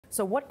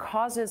So what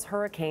causes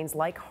hurricanes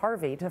like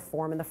Harvey to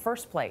form in the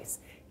first place?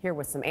 Here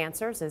with some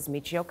answers is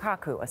Michio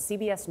Kaku, a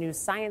CBS News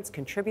science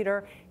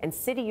contributor and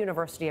City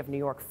University of New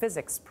York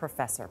physics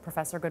professor.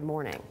 Professor, good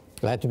morning.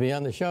 Glad to be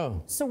on the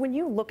show. So when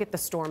you look at the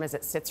storm as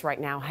it sits right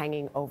now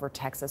hanging over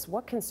Texas,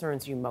 what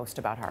concerns you most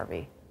about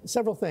Harvey?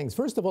 Several things.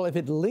 First of all, if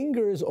it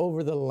lingers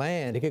over the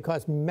land, it could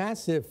cause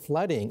massive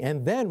flooding.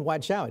 And then,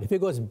 watch out, if it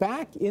goes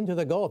back into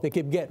the Gulf, it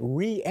could get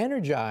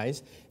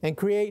re-energized and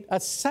create a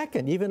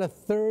second, even a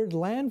third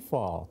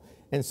landfall.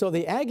 And so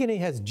the agony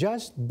has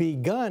just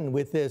begun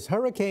with this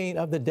hurricane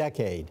of the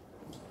decade.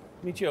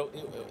 Michio,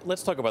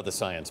 let's talk about the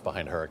science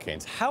behind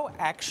hurricanes. How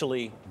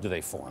actually do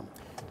they form?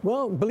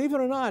 Well, believe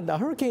it or not, a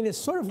hurricane is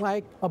sort of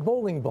like a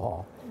bowling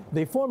ball.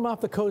 They form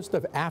off the coast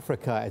of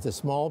Africa as a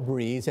small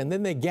breeze, and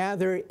then they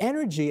gather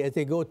energy as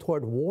they go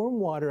toward warm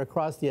water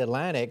across the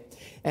Atlantic.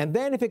 And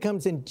then if it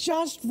comes in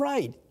just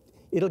right,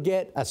 it'll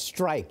get a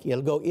strike.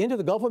 It'll go into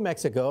the Gulf of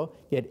Mexico,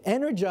 get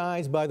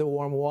energized by the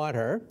warm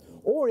water,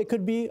 or it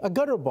could be a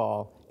gutter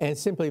ball and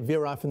simply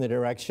veer off in the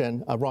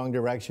direction, a wrong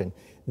direction.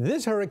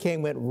 This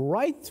hurricane went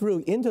right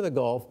through into the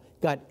Gulf,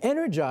 got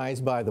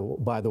energized by the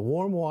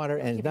warm water,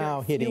 and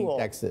now hitting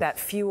Texas. That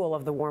fuel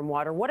of the warm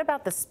water. What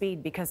about the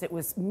speed? Because it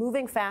was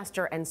moving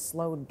faster and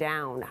slowed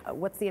down.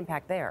 What's the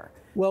impact there?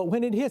 Well,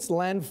 when it hits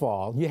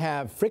landfall, you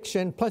have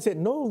friction, plus it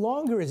no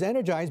longer is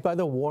energized by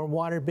the warm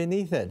water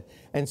beneath it.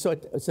 And so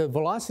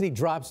velocity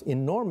drops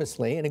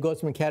enormously, and it goes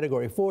from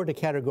Category 4 to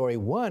Category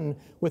 1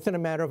 within a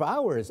matter of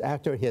hours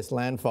after it hits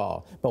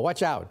landfall. But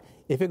watch out.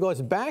 If it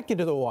goes back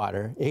into the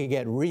water, it can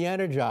get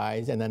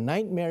re-energized, and the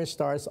nightmare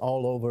starts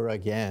all over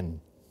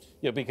again.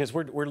 Yeah, because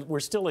we're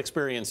still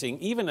experiencing,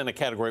 even in a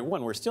Category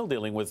 1, we're still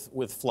dealing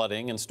with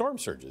flooding and storm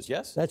surges,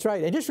 yes? That's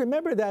right. And just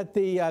remember that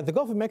the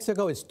Gulf of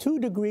Mexico is 2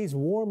 degrees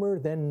warmer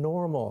than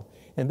normal.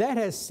 And that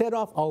has set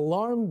off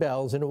alarm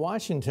bells in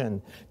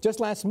Washington.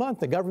 Just last month,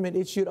 the government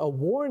issued a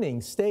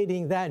warning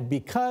stating that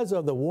because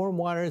of the warm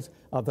waters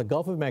of the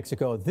Gulf of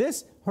Mexico,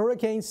 this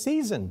hurricane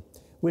season,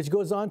 which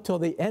goes on till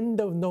the end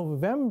of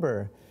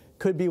November,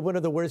 could be one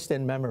of the worst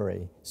in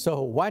memory.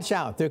 So watch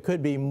out. There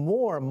could be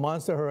more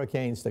monster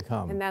hurricanes to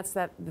come. And that's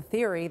the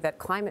theory that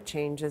climate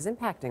change is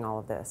impacting all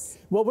of this.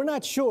 Well, we're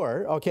not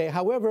sure, okay?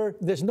 However,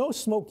 there's no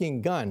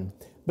smoking gun,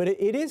 but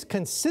it is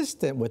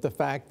consistent with the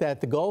fact that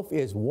the Gulf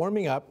is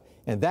warming up,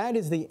 and that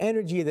is the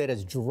energy that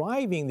is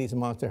driving these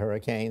monster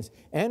hurricanes.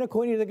 And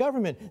according to the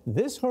government,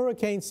 this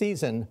hurricane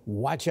season,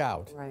 watch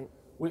out. Right.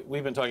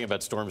 We've been talking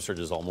about storm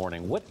surges all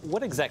morning.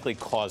 What exactly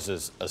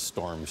causes a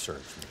storm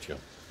surge, Michio?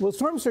 Well,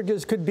 storm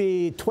surges could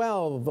be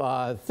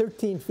 12,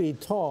 13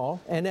 feet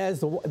tall, and as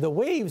the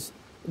waves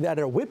that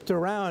are whipped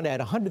around at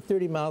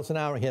 130 miles an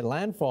hour hit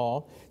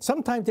landfall,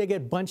 sometimes they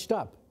get bunched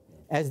up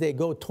as they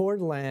go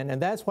toward land,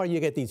 and that's why you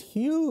get these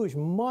huge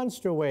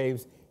monster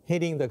waves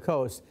hitting the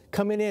coast,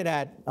 coming in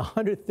at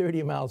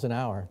 130 miles an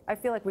hour. I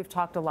feel like we've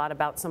talked a lot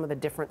about some of the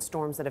different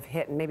storms that have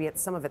hit, and maybe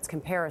some of its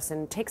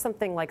comparison. Take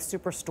something like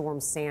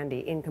Superstorm Sandy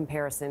in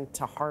comparison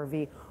to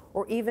Harvey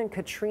or even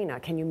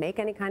Katrina. Can you make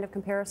any kind of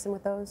comparison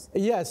with those?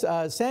 Yes,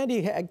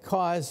 Sandy had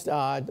caused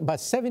about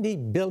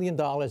 $70 billion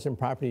in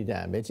property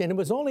damage, and it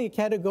was only a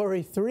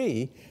Category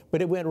 3,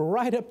 but it went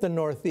right up the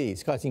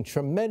Northeast, causing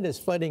tremendous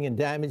flooding and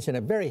damage in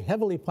a very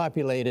heavily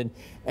populated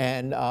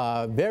and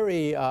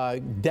very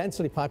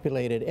densely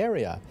populated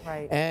area.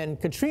 Right.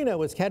 And Katrina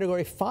was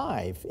Category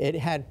 5. It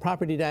had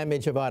property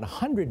damage of about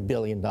 $100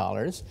 billion,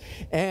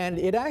 and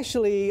it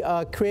actually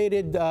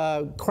created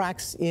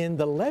cracks in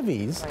the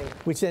levees, right,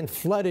 which then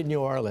flooded New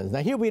Orleans. Now,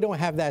 here we don't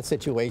have that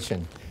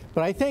situation,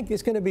 but I think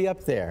it's going to be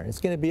up there. It's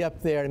going to be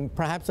up there, and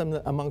perhaps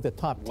among the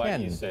top 10. Why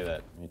do you say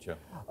that,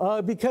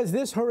 Michio? Because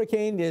this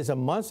hurricane is a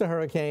monster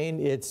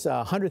hurricane. It's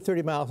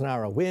 130 miles an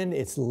hour wind.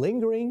 It's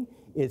lingering.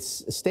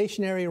 It's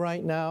stationary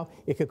right now.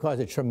 It could cause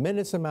a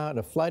tremendous amount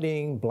of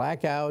flooding,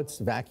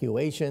 blackouts,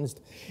 evacuations,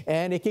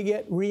 and it could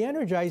get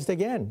re-energized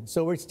again.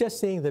 So we're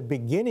just seeing the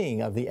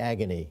beginning of the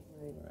agony.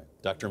 All right.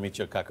 Dr.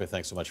 Michio Kaku,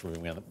 thanks so much for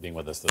being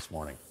with us this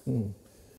morning.